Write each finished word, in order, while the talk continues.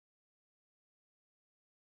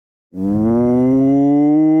Welcome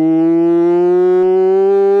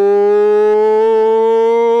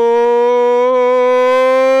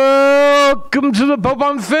to the Pope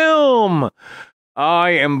on Film.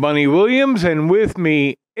 I am Bunny Williams, and with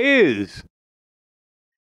me is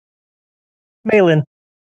Malin.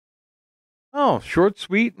 Oh, short,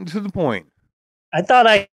 sweet, and to the point. I thought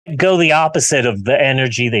I'd go the opposite of the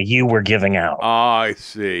energy that you were giving out. I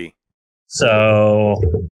see. So,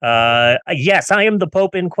 yes, I am the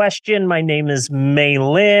Pope in question. My name is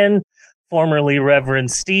Malin, formerly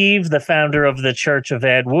Reverend Steve, the founder of the Church of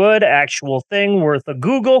Ed Wood. Actual thing worth a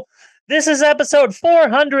Google. This is episode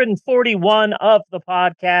 441 of the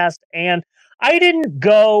podcast, and I didn't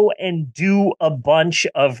go and do a bunch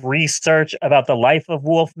of research about the life of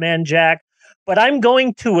Wolfman Jack, but I'm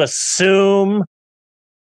going to assume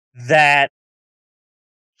that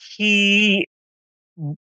he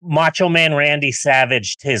Macho Man Randy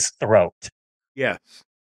savaged his throat. Yes.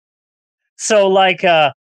 So like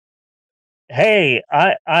hey,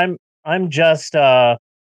 I'm just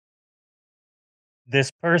this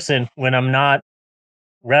person when I'm not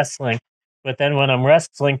wrestling, but then when I'm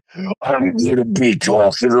wrestling, I'm gonna be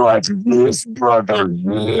talking like this, brother.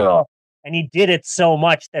 Yeah. And he did it so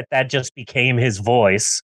much that just became his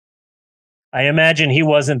voice. I imagine he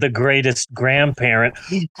wasn't the greatest grandparent.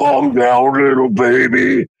 Calm down, little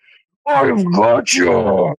baby. I've got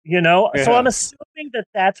you. You know? Yeah. So I'm assuming that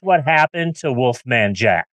that's what happened to Wolfman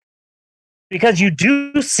Jack. Because you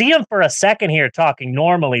do see him for a second here talking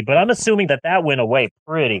normally, but I'm assuming that went away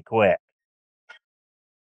pretty quick.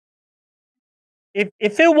 If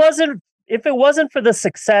it wasn't for the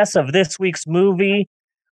success of this week's movie,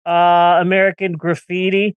 American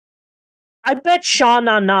Graffiti, I bet Sha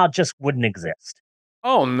Na Na just wouldn't exist.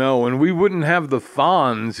 Oh, no, and we wouldn't have the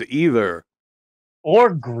Fonz either. Or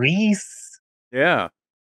Grease. Yeah.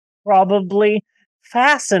 Probably.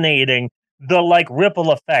 Fascinating. The, like,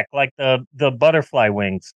 ripple effect, like the butterfly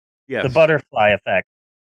wings. Yes. The butterfly effect.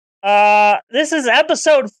 This is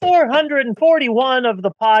episode 441 of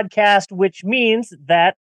the podcast, which means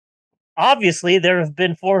that obviously there have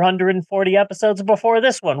been 440 episodes before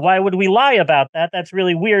this one. Why would we lie about that? That's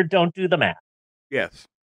really weird. Don't do the math. Yes.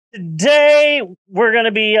 Today, we're going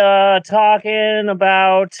to be talking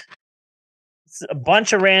about a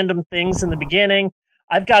bunch of random things in the beginning.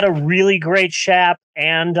 I've got a really great chap,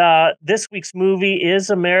 and this week's movie is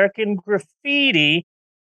American Graffiti,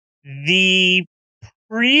 the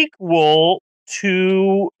prequel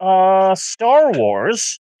to Star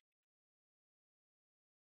Wars.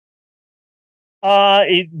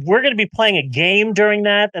 We're going to be playing a game during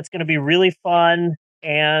that. That's going to be really fun,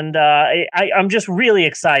 and I'm just really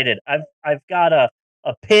excited. I've got a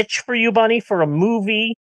pitch for you, Bunny, for a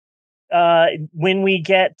movie when we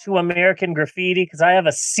get to American Graffiti, because I have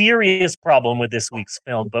a serious problem with this week's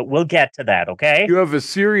film, but we'll get to that, okay? You have a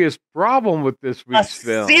serious problem with this week's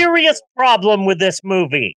film. A serious problem with this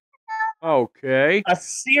movie. Okay. A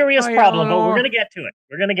serious problem, but we're going to get to it.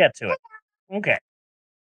 We're going to get to it. Okay.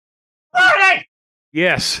 Alright!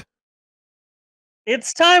 Yes.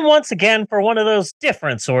 It's time once again for one of those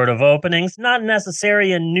different sort of openings, not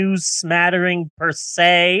necessarily a news smattering per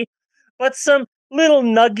se, but some little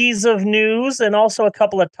nuggies of news and also a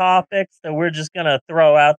couple of topics that we're just going to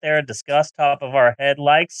throw out there and discuss top of our head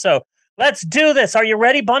like. So let's do this. Are you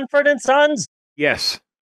ready, Bunford and Sons? Yes.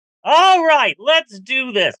 All right, let's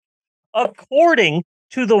do this. According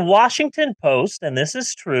to the Washington Post, and this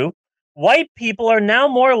is true, white people are now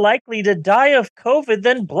more likely to die of COVID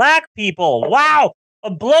than black people. Wow!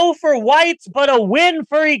 A blow for whites, but a win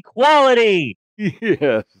for equality.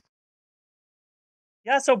 Yes.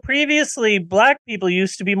 Yeah, so previously, black people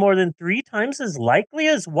used to be more than 3 times as likely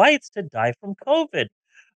as whites to die from COVID.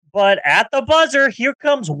 But at the buzzer, here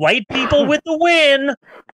comes white people with the win.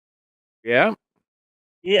 Yeah.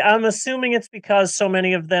 Yeah, I'm assuming it's because so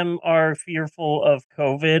many of them are fearful of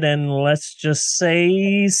COVID and, let's just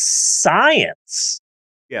say, science.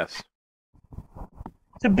 Yes.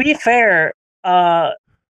 To be fair,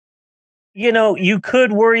 you know, you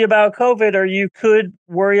could worry about COVID or you could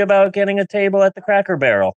worry about getting a table at the Cracker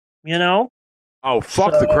Barrel, you know? Oh,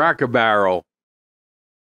 fuck the Cracker Barrel.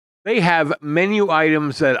 They have menu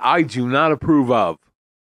items that I do not approve of.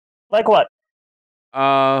 Like what?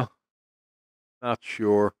 Not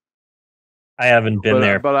sure. I haven't been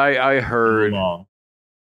there. But I heard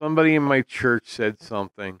somebody in my church said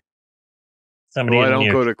something. Somebody so I don't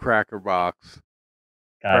go to Cracker Box.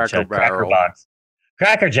 Gotcha. Cracker Barrel. Cracker Box.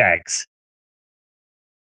 Cracker Jacks.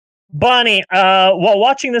 Bonnie, while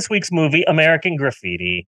watching this week's movie, American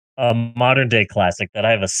Graffiti, a modern day classic that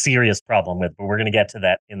I have a serious problem with, but we're going to get to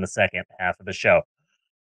that in the second half of the show.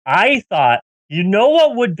 I thought You know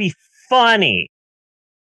what would be funny?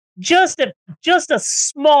 Just a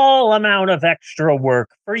small amount of extra work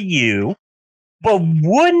for you, but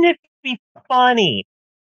wouldn't it be funny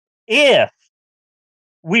if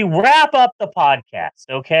we wrap up the podcast?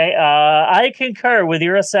 Okay, I concur with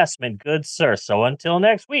your assessment, good sir. So until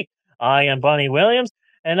next week, I am Bunny Williams,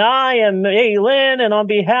 and I am Lynn, and on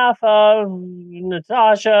behalf of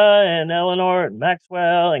Natasha and Eleanor and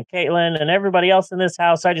Maxwell and Caitlin and everybody else in this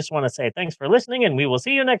house, I just want to say thanks for listening, and we will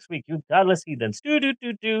see you next week, you godless heathens.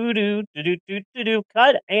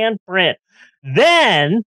 Cut and print.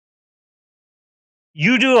 Then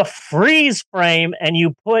you do a freeze frame and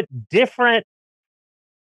you put different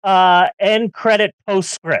end credit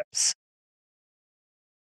postscripts.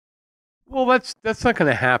 Well, that's not going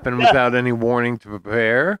to happen without any warning to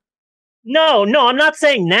prepare. No, I'm not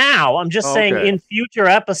saying now. I'm just saying in future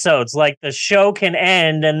episodes, like the show can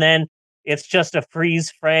end and then it's just a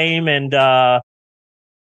freeze frame. And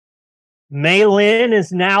Mei Lin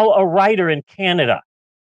is now a writer in Canada.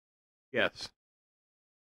 Yes.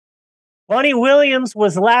 Bunny Williams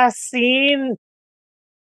was last seen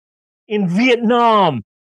in Vietnam,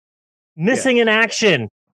 missing in action,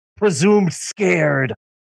 presumed scared.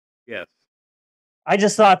 Yes. I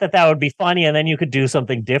just thought that would be funny, and then you could do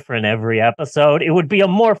something different every episode. It would be a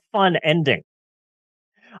more fun ending.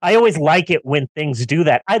 I always like it when things do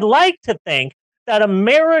that. I'd like to think that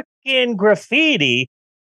American Graffiti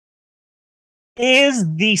is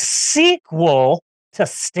the sequel to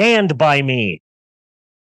Stand By Me.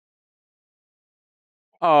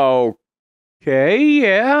 Okay,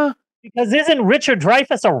 yeah. Because isn't Richard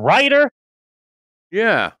Dreyfuss a writer?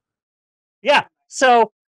 Yeah. Yeah.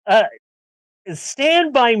 So,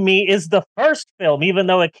 Stand By Me is the first film, even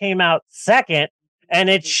though it came out second, and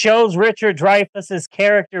it shows Richard Dreyfuss's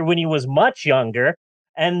character when he was much younger.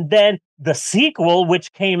 And then the sequel,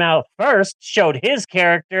 which came out first, showed his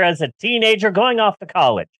character as a teenager going off to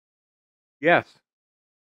college. Yes.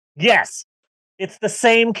 Yes. It's the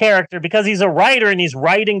same character because he's a writer and he's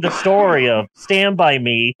writing the story of Stand By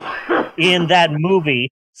Me in that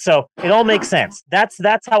movie. So it all makes sense. That's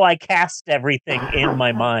how I cast everything in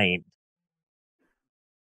my mind.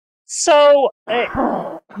 So,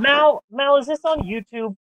 Mal, is this on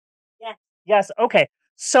YouTube? Yes. Yes. Okay.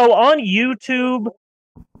 So on YouTube,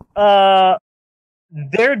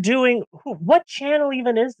 they're doing. What channel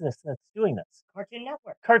even is this that's doing this? Cartoon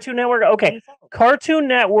Network. Cartoon Network. Okay. Cartoon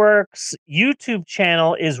Network's YouTube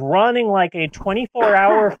channel is running like a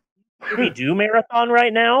 24-hour Scooby-Doo marathon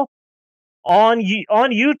right now. On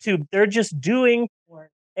YouTube, they're just doing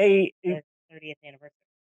a 30th anniversary.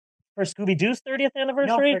 For Scooby-Doo's 30th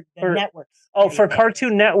anniversary? No, for the network's. For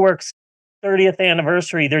Cartoon Network's 30th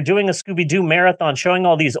anniversary, they're doing a Scooby-Doo marathon showing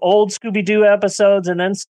all these old Scooby-Doo episodes and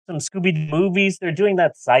then some Scooby-Doo movies. They're doing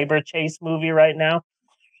that Cyber Chase movie right now.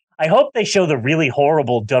 I hope they show the really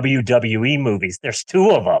horrible WWE movies. There's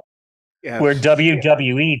 2 of them. Yes. Where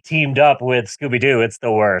WWE teamed up with Scooby-Doo. It's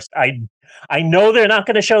the worst. I know they're not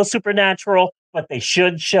going to show Supernatural, but they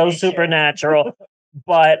should show Supernatural.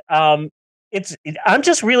 But I'm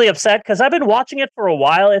just really upset because I've been watching it for a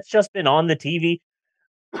while. It's just been on the TV.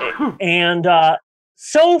 And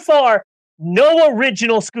so far, no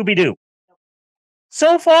original Scooby-Doo.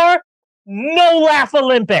 So far, no Laugh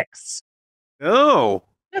Olympics. No.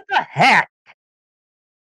 What the heck?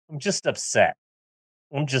 I'm just upset.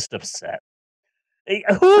 Who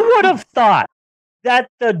would have thought that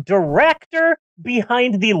the director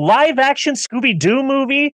behind the live-action Scooby-Doo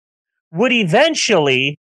movie would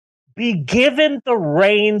eventually be given the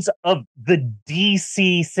reins of the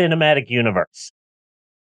DC cinematic universe?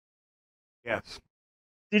 Yes.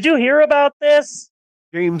 Did you hear about this?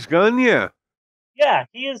 James Gunn, yeah. Yeah,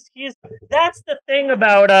 he is. That's the thing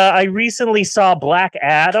about. I recently saw Black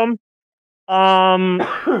Adam.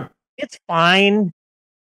 It's fine.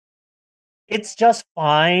 It's just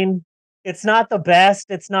fine. It's not the best.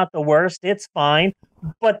 It's not the worst. It's fine.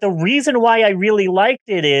 But the reason why I really liked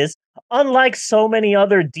it is, unlike so many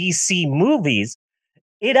other DC movies,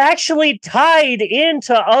 it actually tied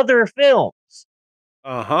into other films.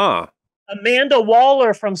 Uh-huh. Amanda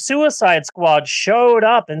Waller from Suicide Squad showed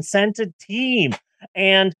up and sent a team.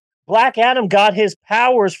 And Black Adam got his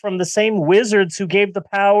powers from the same wizards who gave the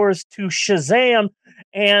powers to Shazam.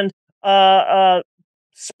 And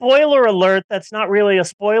spoiler alert, that's not really a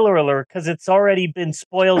spoiler alert because it's already been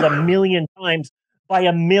spoiled a million times by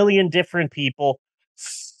a million different people.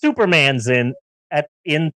 Superman's in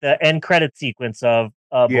the end credit sequence of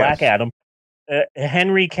Black Adam.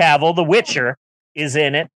 Henry Cavill, the Witcher, is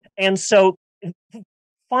in it. And so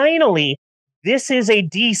finally, this is a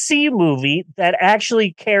DC movie that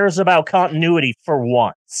actually cares about continuity for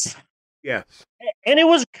once. Yes. And it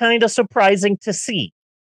was kind of surprising to see.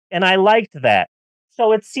 And I liked that.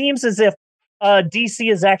 So it seems as if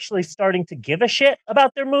DC is actually starting to give a shit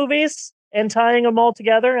about their movies and tying them all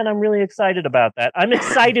together. And I'm really excited about that. I'm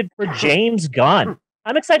excited for James Gunn.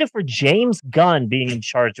 I'm excited for James Gunn being in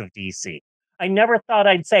charge of DC. I never thought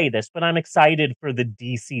I'd say this, but I'm excited for the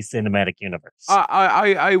DC cinematic universe.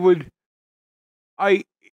 I would.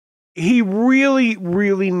 He really,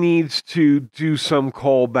 really needs to do some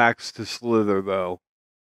callbacks to Slither, though.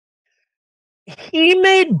 He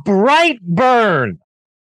made Brightburn,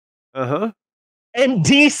 Uh-huh. and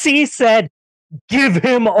DC said, give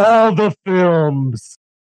him all the films.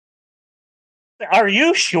 Are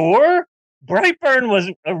you sure? Brightburn was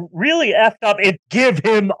really effed up. Give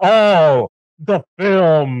him all the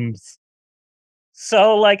films.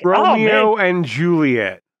 So, like, Romeo oh, man. and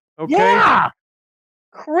Juliet. Okay. Yeah.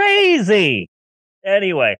 Crazy.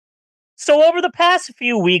 Anyway, so over the past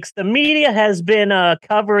few weeks, the media has been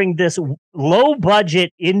covering this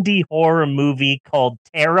low-budget indie horror movie called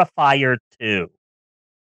Terrifier 2.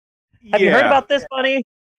 Have you heard about this, Bunny?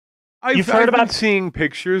 I've been seeing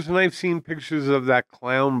pictures, and I've seen pictures of that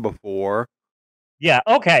clown before. Yeah,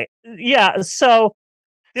 okay. Yeah, so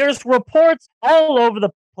there's reports all over the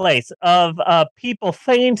place of people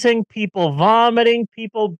fainting, people vomiting,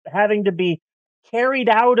 people having to be carried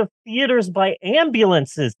out of theaters by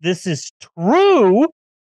ambulances. This is true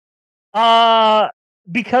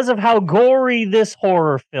because of how gory this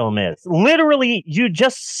horror film is. Literally, you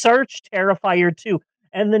just search Terrifier 2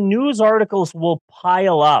 and the news articles will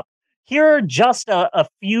pile up. Here are just a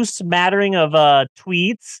few smattering of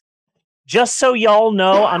tweets. Just so y'all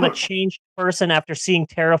know, I'm a changed person after seeing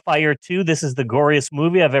Terrifier 2. This is the goriest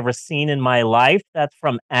movie I've ever seen in my life. That's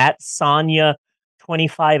from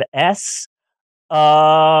 @Sonya25S.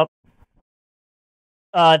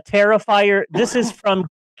 Terrifier. This is from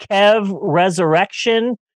Kev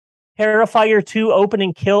Resurrection. Terrifier 2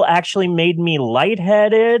 opening kill actually made me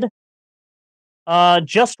lightheaded.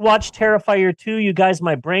 Just watch Terrifier 2. You guys,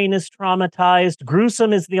 my brain is traumatized.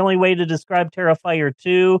 Gruesome is the only way to describe Terrifier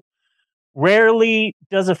 2. Rarely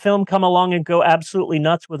does a film come along and go absolutely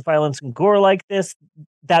nuts with violence and gore like this.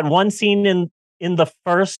 That one scene in the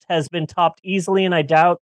first has been topped easily, and I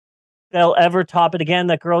doubt they'll ever top it again.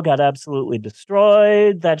 That girl got absolutely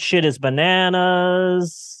destroyed. That shit is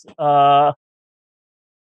bananas.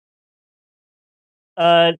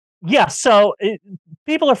 Yeah, so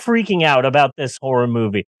people are freaking out about this horror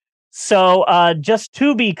movie. So just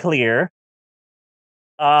to be clear,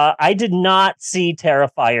 I did not see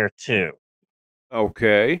Terrifier 2.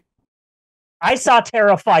 Okay. I saw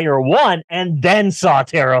Terrifier 1 and then saw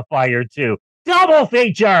Terrifier 2. Double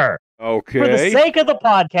feature! Okay. For the sake of the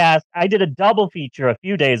podcast, I did a double feature a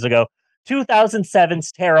few days ago.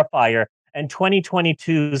 2007's Terrifier and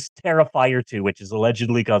 2022's Terrifier 2, which is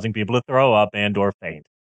allegedly causing people to throw up and or faint.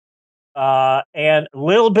 And a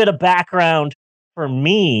little bit of background for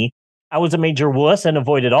me. I was a major wuss and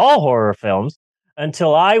avoided all horror films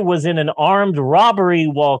until I was in an armed robbery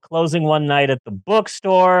while closing one night at the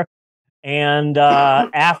bookstore. And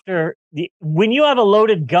when you have a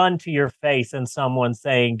loaded gun to your face and someone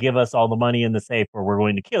saying, give us all the money in the safe or we're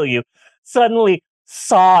going to kill you, suddenly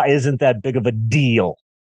Saw isn't that big of a deal.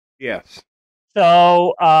 Yes.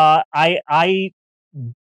 So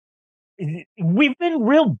we've been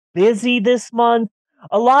real busy this month.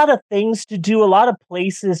 A lot of things to do, a lot of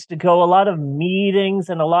places to go, a lot of meetings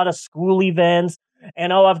and a lot of school events.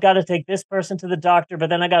 And I've got to take this person to the doctor, but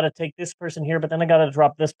then I got to take this person here, but then I got to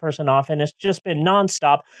drop this person off. And it's just been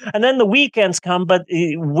nonstop. And then the weekends come, but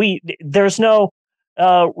there's no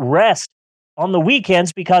rest on the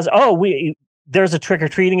weekends because, there's a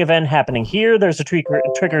trick-or-treating event happening here. There's a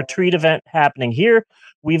trick-or-treat event happening here.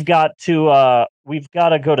 We've got to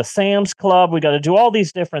go to Sam's Club. We got to do all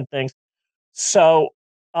these different things. So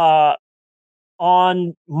on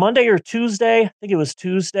Monday or Tuesday, I think it was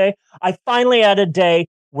Tuesday, I finally had a day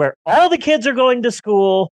where all the kids are going to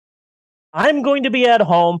school. I'm going to be at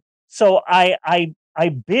home. So I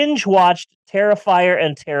binge watched Terrifier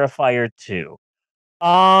and Terrifier 2.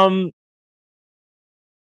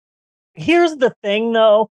 Here's the thing,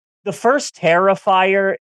 though. The first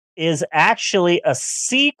Terrifier is actually a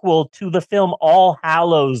sequel to the film All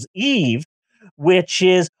Hallows Eve, which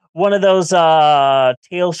is one of those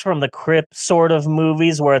Tales from the Crypt sort of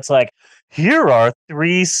movies where it's like, here are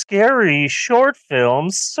 3 scary short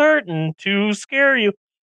films certain to scare you.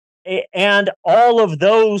 And all of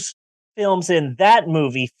those films in that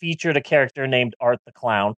movie featured a character named Art the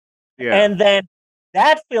Clown. Yeah. And then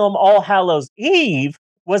that film, All Hallows Eve,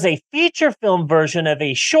 was a feature film version of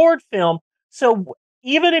a short film. So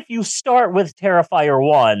even if you start with Terrifier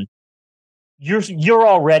 1, you're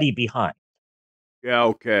already behind. Yeah,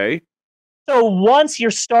 okay. So once you're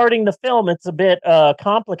starting the film, it's a bit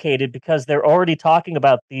complicated because they're already talking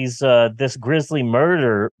about these grisly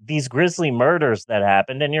murders that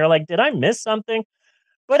happened, and you're like, did I miss something?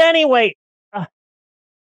 But anyway,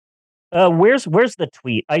 where's the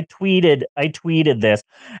tweet? I tweeted this,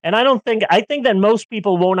 and I think that most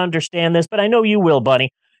people won't understand this, but I know you will,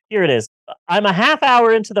 Bunny. Here it is. I'm a half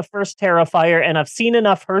hour into the first Terrifier, and I've seen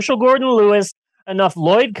enough Herschel Gordon Lewis, enough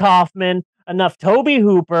Lloyd Kaufman, enough Toby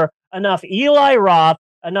Hooper, enough Eli Roth,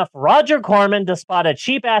 enough Roger Corman to spot a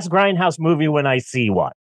cheap ass grindhouse movie when I see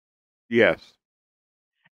one. Yes.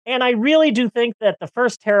 And I really do think that the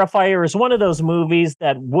first Terrifier is one of those movies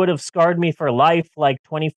that would have scarred me for life like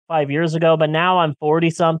 25 years ago. But now I'm 40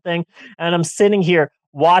 something and I'm sitting here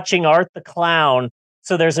watching Art the Clown.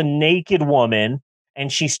 So there's a naked woman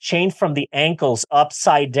and she's chained from the ankles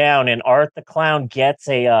upside down. And Art the Clown gets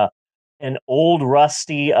an old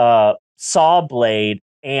rusty saw blade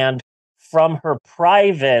and from her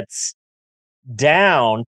privates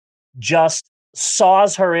down just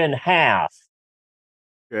saws her in half.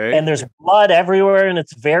 Okay. And there's blood everywhere, and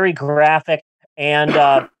it's very graphic.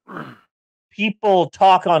 And people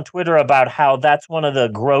talk on Twitter about how that's one of the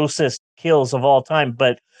grossest kills of all time.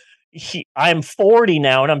 But I'm 40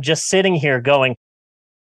 now, and I'm just sitting here going,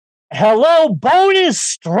 hello, bone is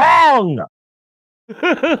strong.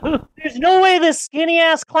 There's no way this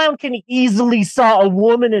skinny-ass clown can easily saw a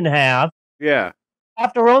woman in half. Yeah.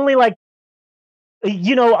 After only, like,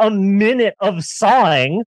 a minute of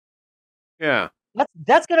sawing. Yeah.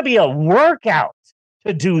 That's going to be a workout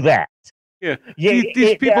to do that. Yeah.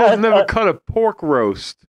 These people have never cut a pork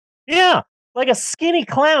roast. Yeah. Like a skinny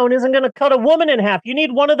clown isn't going to cut a woman in half. You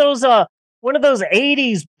need one of those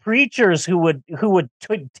 80s preachers who would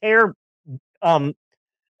tear phone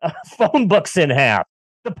books in half.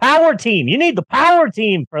 The power team. You need the power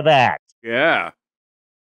team for that. Yeah.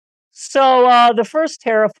 So the first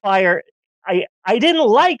Terrifier, I didn't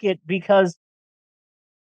like it because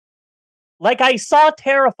like I saw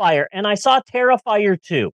Terrifier and I saw Terrifier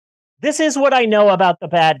 2. This is what I know about the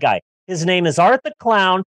bad guy. His name is Art the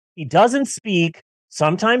Clown. He doesn't speak.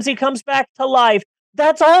 Sometimes he comes back to life.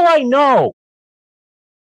 That's all I know.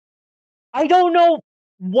 I don't know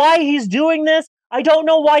why he's doing this. I don't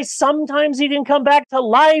know why sometimes he can come back to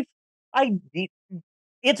life.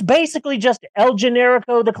 It's basically just El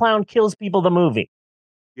Generico the Clown Kills People the movie.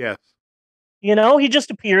 Yes. He just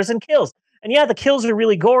appears and kills. And yeah, the kills are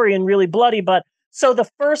really gory and really bloody, but so the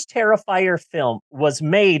first Terrifier film was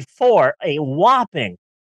made for a whopping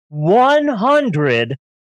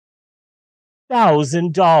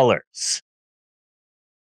 $100,000.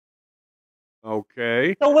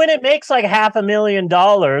 Okay. So when it makes like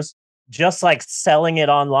 $500,000, just like selling it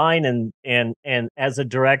online and as a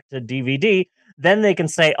direct to DVD, then they can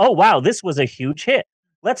say, oh wow, this was a huge hit.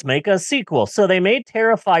 Let's make a sequel. So they made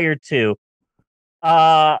Terrifier 2.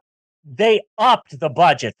 They upped the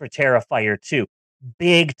budget for Terrifier 2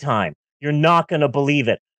 big time. You're not going to believe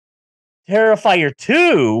it. Terrifier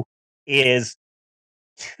 2 is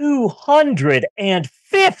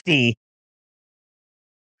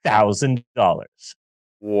 $250,000.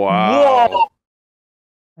 Wow.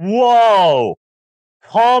 Whoa.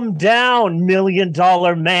 Calm down, $1 million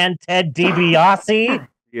man Ted DiBiase.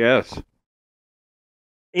 Yes.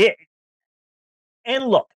 And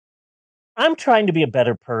look, I'm trying to be a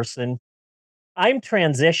better person. I'm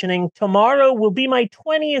transitioning. Tomorrow will be my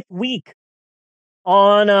 20th week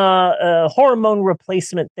on hormone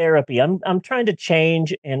replacement therapy. I'm trying to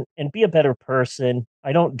change and be a better person.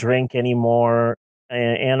 I don't drink anymore,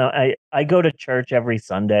 and I go to church every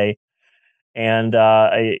Sunday. And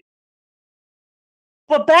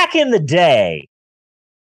but back in the day,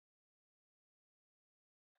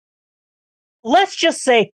 let's just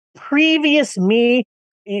say previous me,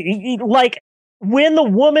 like when the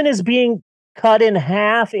woman is being cut in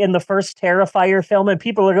half in the first Terrifier film and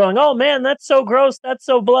people are going, oh man, that's so gross, that's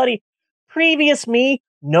so bloody. Previous me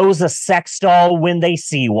knows a sex doll when they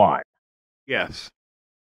see one. Yes.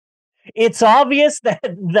 It's obvious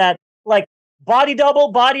that like body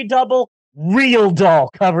double, real doll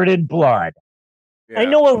covered in blood. Yeah. I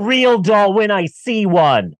know a real doll when I see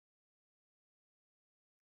one.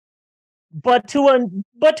 But to a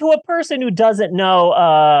person who doesn't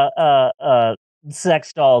know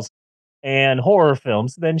sex dolls and horror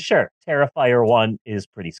films, then sure, Terrifier 1 is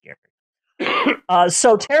pretty scary.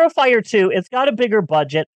 So Terrifier 2, it's got a bigger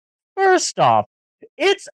budget. First off,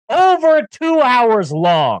 it's over 2 hours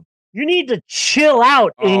long. You need to chill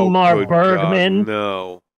out, Ingmar Bergman. God,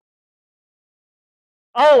 no.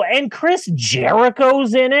 Oh, and Chris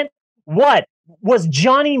Jericho's in it? What? Was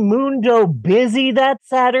Johnny Mundo busy that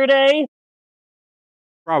Saturday?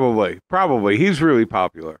 Probably. He's really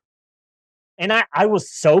popular. And I was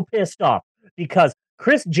so pissed off because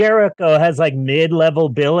Chris Jericho has like mid-level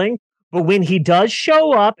billing, but when he does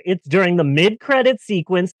show up, it's during the mid-credit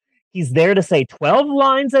sequence. He's there to say 12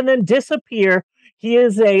 lines and then disappear.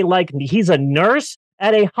 He's a nurse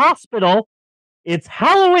at a hospital. It's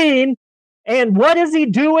Halloween, and what is he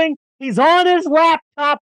doing? He's on his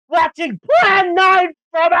laptop watching Plan 9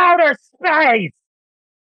 from Outer Space.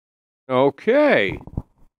 Okay.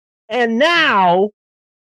 And now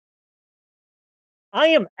I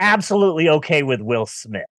am absolutely okay with Will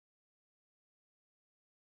Smith.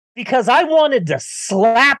 Because I wanted to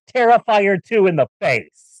slap Terrifier 2 in the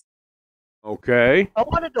face. Okay. I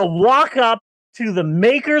wanted to walk up to the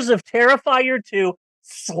makers of Terrifier 2,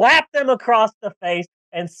 slap them across the face,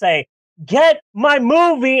 and say, "Get my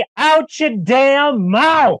movie out your damn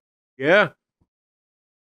mouth." Yeah.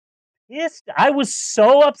 Yes, I was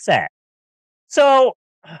so upset. So,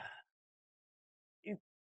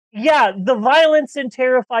 yeah, the violence in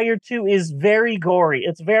Terrifier 2 is very gory.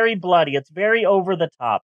 It's very bloody. It's very over the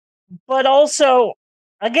top. But also,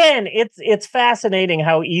 again, it's fascinating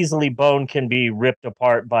how easily bone can be ripped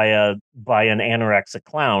apart by an anorexic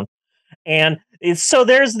clown. And so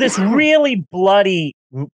there's this really bloody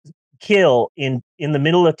kill in the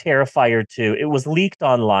middle of Terrifier 2. It was leaked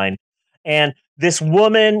online, and this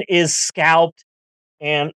woman is scalped,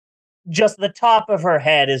 and just the top of her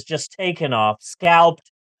head is just taken off,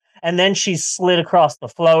 scalped, and then she's slit across the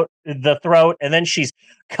throat, and then she's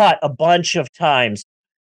cut a bunch of times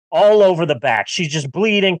all over the back. She's just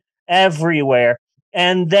bleeding everywhere.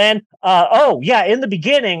 And then, in the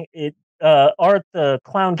beginning, Art the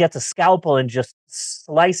clown gets a scalpel and just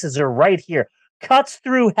slices her right here, cuts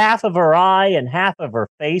through half of her eye and half of her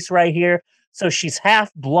face right here. So she's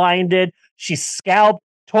half blinded. She's scalped,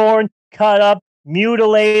 torn, cut up,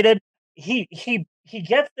 mutilated. He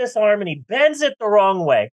gets this arm and he bends it the wrong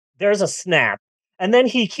way. There's a snap. And then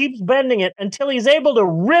he keeps bending it until he's able to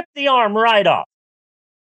rip the arm right off.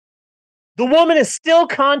 The woman is still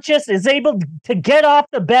conscious, is able to get off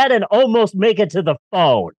the bed and almost make it to the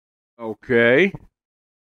phone. Okay.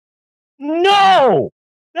 No!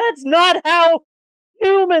 That's not how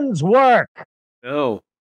humans work. No.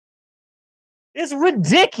 It's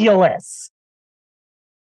ridiculous.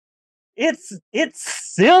 It's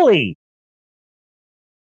silly.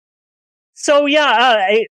 So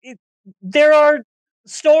yeah, there are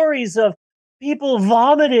stories of people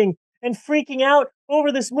vomiting and freaking out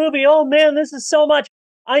over this movie. Oh man, this is so much.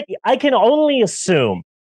 I can only assume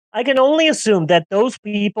that those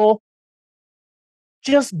people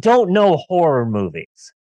just don't know horror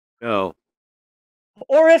movies. No.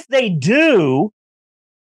 Or if they do,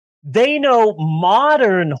 they know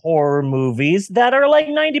modern horror movies that are like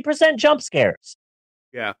 90% jump scares.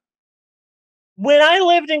 Yeah. When I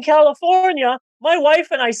lived in California, my wife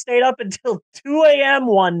and I stayed up until 2 a.m.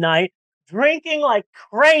 one night, drinking like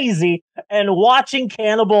crazy and watching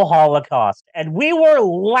Cannibal Holocaust. And we were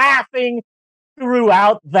laughing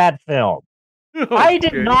throughout that film. Okay. I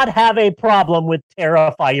did not have a problem with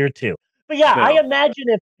Terrifier 2. But yeah, No. I imagine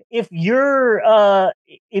if you've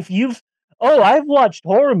I've watched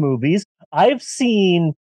horror movies. I've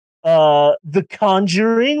seen The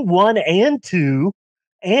Conjuring 1 and 2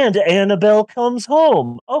 and Annabelle Comes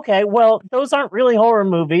Home. Okay, well, those aren't really horror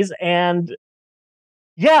movies, and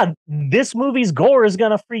yeah, this movie's gore is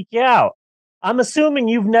gonna freak you out. I'm assuming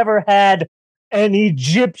you've never had an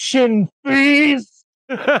Egyptian feast.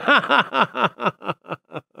 I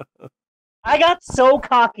got so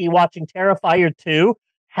cocky watching Terrifier 2,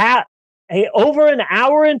 over an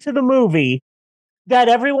hour into the movie, that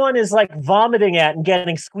everyone is like vomiting at and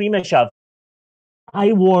getting squeamish of.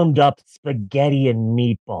 I warmed up spaghetti and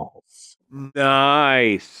meatballs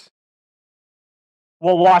Nice.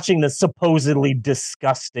 while watching this supposedly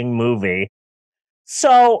disgusting movie.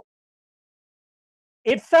 So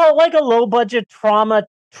it felt like a low budget trauma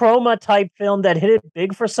type film that hit it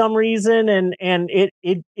big for some reason, and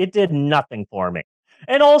it did nothing for me.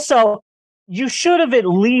 And also, you should have at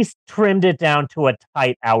least trimmed it down to a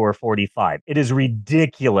tight hour 45. It is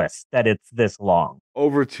ridiculous that it's this long.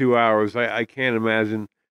 Over 2 hours. I can't imagine.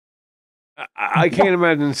 I can't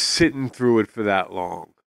imagine sitting through it for that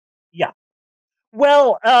long. Yeah.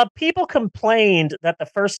 Well, people complained that the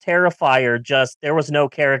first Terrifier there was no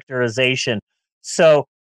characterization. So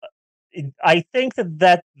I think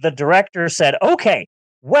that the director said, okay,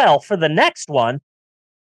 well, for the next one,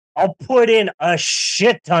 I'll put in a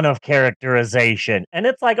shit ton of characterization. And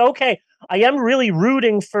it's like, okay, I am really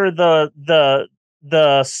rooting for the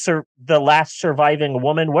last surviving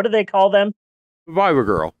woman. What do they call them? Survivor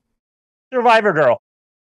Girl. Survivor Girl.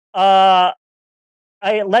 I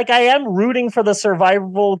am rooting for the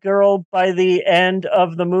Survivor Girl by the end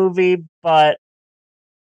of the movie, but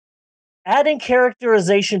adding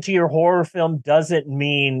characterization to your horror film doesn't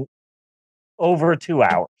mean over 2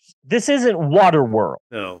 hours. This isn't Waterworld.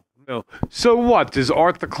 No. So what? Does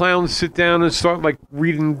Art the Clown sit down and start like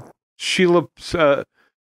reading Sylvia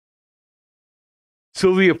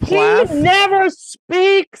Plath? He never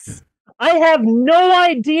speaks. I have no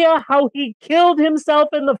idea how he killed himself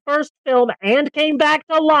in the first film and came back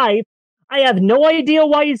to life. I have no idea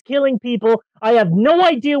why he's killing people. I have no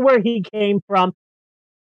idea where he came from.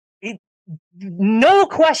 No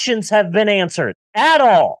questions have been answered at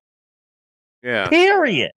all. Yeah.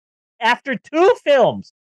 Period. After 2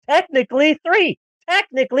 films, technically 3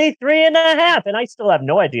 and a half, and I still have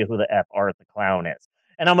no idea who the F Art the Clown is.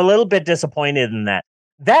 And I'm a little bit disappointed in that.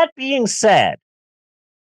 That being said,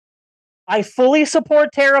 I fully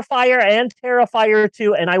support Terrifier and Terrifier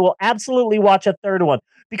 2, and I will absolutely watch a third one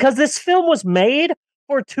because this film was made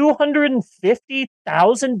for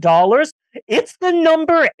 $250,000. It's the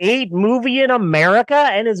number 8 movie in America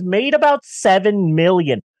and has made about $7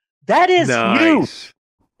 million. That is huge.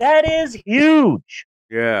 That is huge.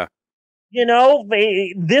 Yeah. You know,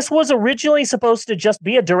 this was originally supposed to just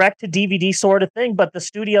be a direct-to-DVD sort of thing, but the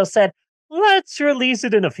studio said, let's release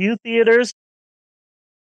it in a few theaters.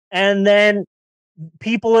 And then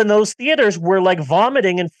people in those theaters were like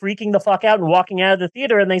vomiting and freaking the fuck out and walking out of the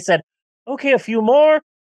theater. And they said, okay, a few more.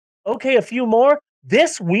 Okay, a few more.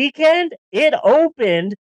 This weekend, it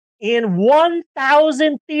opened in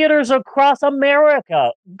 1,000 theaters across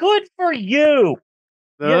America. Good for you.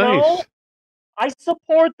 Nice. You know, I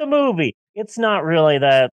support the movie. It's not really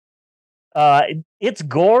that. It's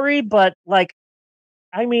gory, but like,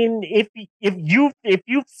 I mean, if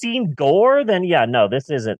you've seen gore, then yeah, no, this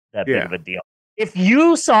isn't that big of a deal. If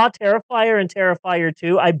you saw Terrifier and Terrifier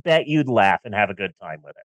 2, I bet you'd laugh and have a good time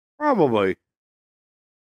with it. Probably.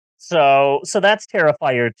 So that's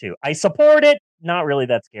Terrifier 2. I support it. Not really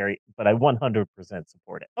that scary, but I 100%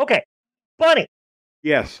 support it. Okay, Bunny.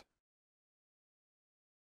 Yes.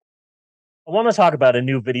 I want to talk about a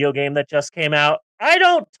new video game that just came out. I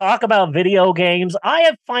don't talk about video games. I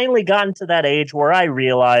have finally gotten to that age where I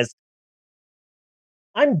realize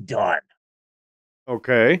I'm done.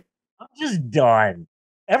 Okay. I'm just done.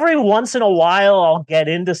 Every once in a while, I'll get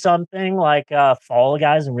into something like Fall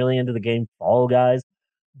Guys. I'm really into the game Fall Guys,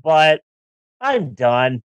 but I'm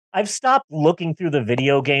done. I've stopped looking through the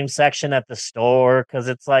video game section at the store because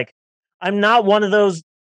it's like I'm not one of those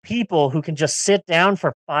people who can just sit down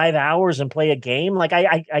for 5 hours and play a game. Like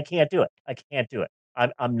I can't do it. I can't do it.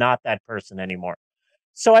 I'm not that person anymore.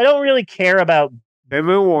 So I don't really care about.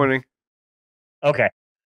 10-minute warning. Okay.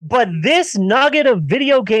 But this nugget of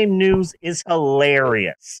video game news is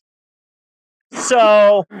hilarious.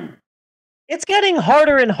 So it's getting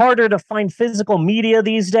harder and harder to find physical media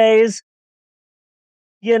these days.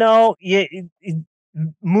 You know,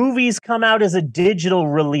 movies come out as a digital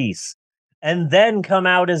release and then come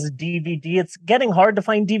out as a DVD. It's getting hard to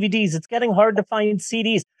find DVDs. It's getting hard to find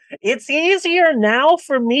CDs. It's easier now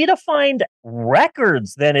for me to find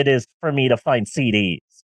records than it is for me to find CDs.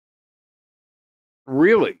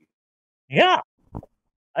 Really? Yeah.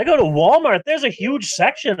 I go to Walmart. There's a huge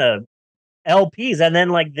section of LPs and then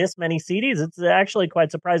like this many CDs. It's actually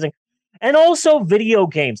quite surprising. And also video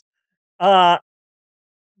games.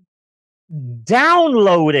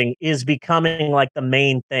 Downloading is becoming like the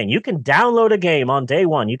main thing. You can download a game on day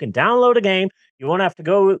one. You can download a game. You won't have to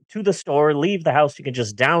go to the store, leave the house. You can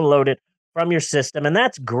just download it from your system. And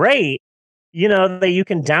that's great. You know, that you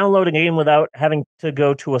can download a game without having to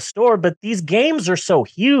go to a store. But these games are so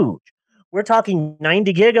huge. We're talking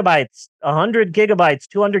 90 gigabytes, 100 gigabytes,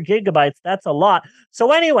 200 gigabytes. That's a lot.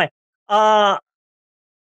 So anyway, Call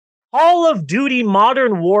of Duty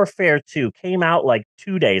Modern Warfare 2 came out like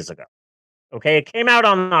 2 days ago. Okay, it came out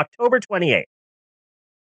on October 28th.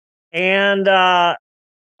 And a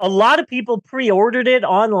lot of people pre-ordered it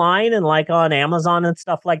online and like on Amazon and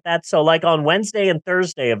stuff like that. So like on Wednesday and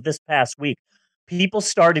Thursday of this past week, people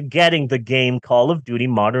started getting the game Call of Duty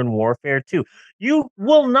Modern Warfare 2. You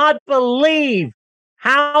will not believe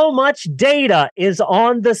how much data is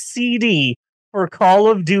on the CD for Call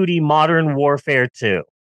of Duty Modern Warfare 2.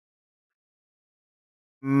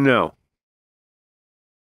 No.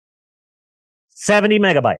 70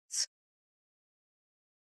 megabytes.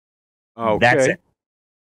 Okay. That's it.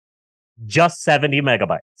 Just 70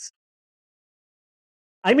 megabytes.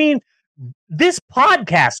 I mean, this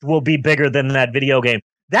podcast will be bigger than that video game.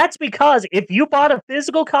 That's because if you bought a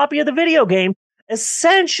physical copy of the video game,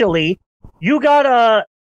 essentially, you got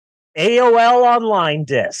AOL online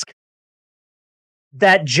disk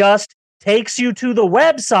that just takes you to the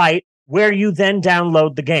website where you then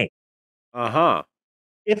download the game. Uh-huh.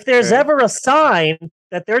 If there's Okay. ever a sign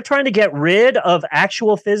that they're trying to get rid of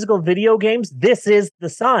actual physical video games, this is the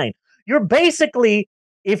sign. You're basically,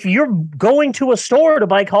 if you're going to a store to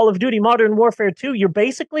buy Call of Duty Modern Warfare 2, you're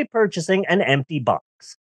basically purchasing an empty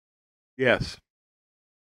box. Yes.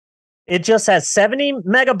 It just has 70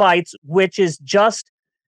 megabytes, which is just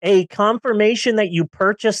a confirmation that you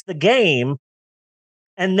purchased the game,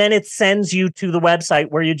 and then it sends you to the website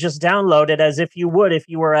where you just download it as if you would if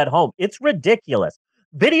you were at home. It's ridiculous.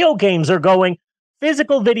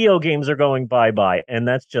 Physical video games are going bye-bye, and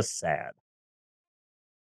that's just sad.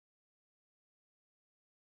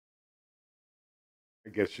 I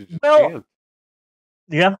guess you just Well, can't.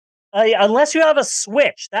 yeah. Unless you have a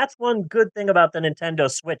Switch. That's one good thing about the Nintendo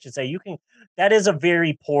Switch is that that is a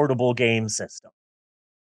very portable game system.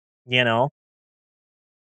 You know?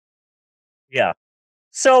 Yeah.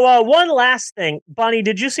 So one last thing. Bonnie,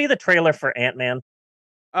 did you see the trailer for Ant-Man?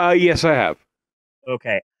 Yes, I have.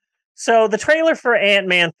 Okay. So the trailer for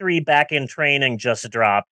Ant-Man 3 Back in Training just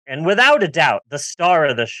dropped, and without a doubt, the star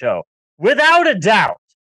of the show, without a doubt,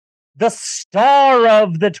 the star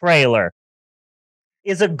of the trailer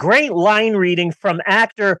is a great line reading from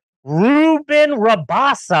actor Ruben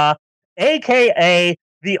Rabassa, aka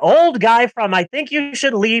the old guy from I Think You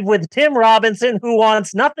Should Leave with Tim Robinson, who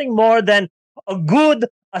wants nothing more than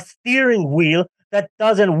a steering wheel that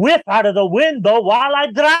doesn't whip out of the window while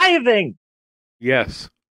I'm driving. Yes.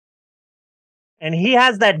 And he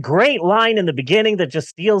has that great line in the beginning that just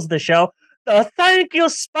steals the show. Thank you,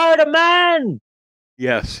 Spider-Man.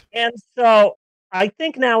 Yes. And so I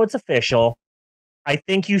think now it's official. I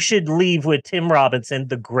think you should leave with Tim Robinson,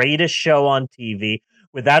 the greatest show on TV,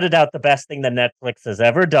 without a doubt the best thing that Netflix has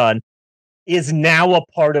ever done, is now a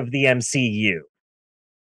part of the MCU.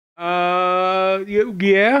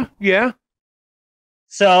 Yeah.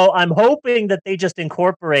 So I'm hoping that they just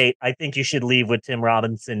incorporate I think you should leave with Tim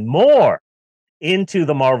Robinson more into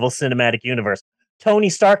the Marvel Cinematic Universe. Tony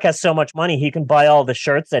Stark has so much money, he can buy all the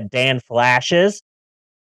shirts that Dan flashes.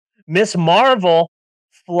 Miss Marvel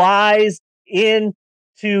flies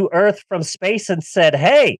into Earth from space and said,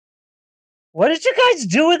 "Hey, what did you guys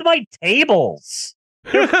do with my tables?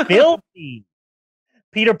 They're filthy."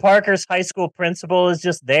 Peter Parker's high school principal is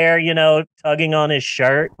just there, tugging on his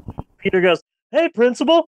shirt. Peter goes, "Hey,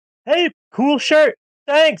 principal. Hey, cool shirt.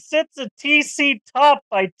 Thanks. It's a TC top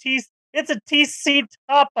by TC. It's a TC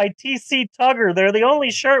top by TC Tugger. They're the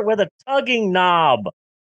only shirt with a tugging knob."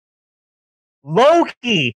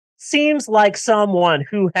 Loki seems like someone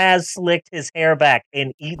who has slicked his hair back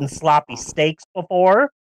and eaten sloppy steaks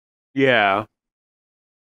before. Yeah.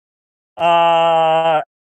 I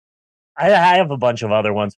have a bunch of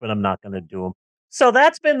other ones, but I'm not going to do them. So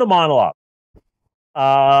that's been the monologue.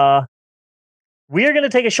 We are going to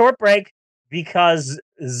take a short break because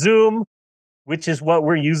Zoom, which is what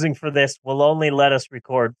we're using for this, will only let us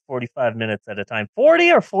record 45 minutes at a time.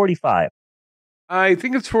 40 or 45? I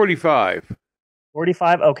think it's 45.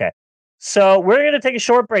 45? Okay. So we're going to take a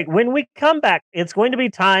short break. When we come back, it's going to be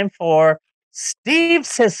time for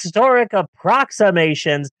Steve's Historic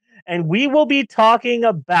Approximations, and we will be talking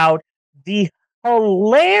about the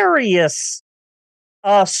hilarious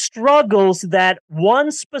struggles that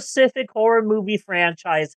one specific horror movie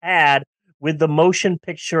franchise had with the Motion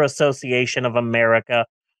Picture Association of America.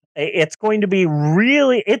 It's going to be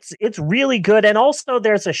it's really good. And also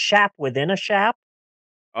there's a shap within a shap.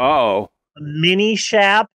 Oh. A mini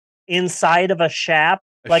shap inside of a shap,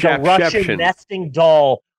 like a Shaption. Russian nesting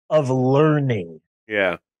doll of learning.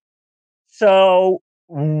 Yeah. So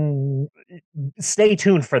stay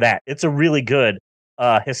tuned for that. It's a really good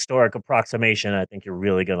historic approximation. I think you're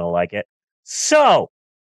really gonna like it. So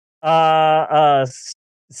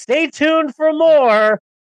stay tuned for more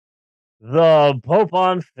The Pope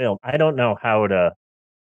on Film. I don't know how to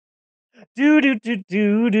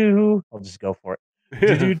do. I'll just go for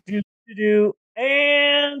it. Do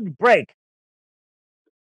and break.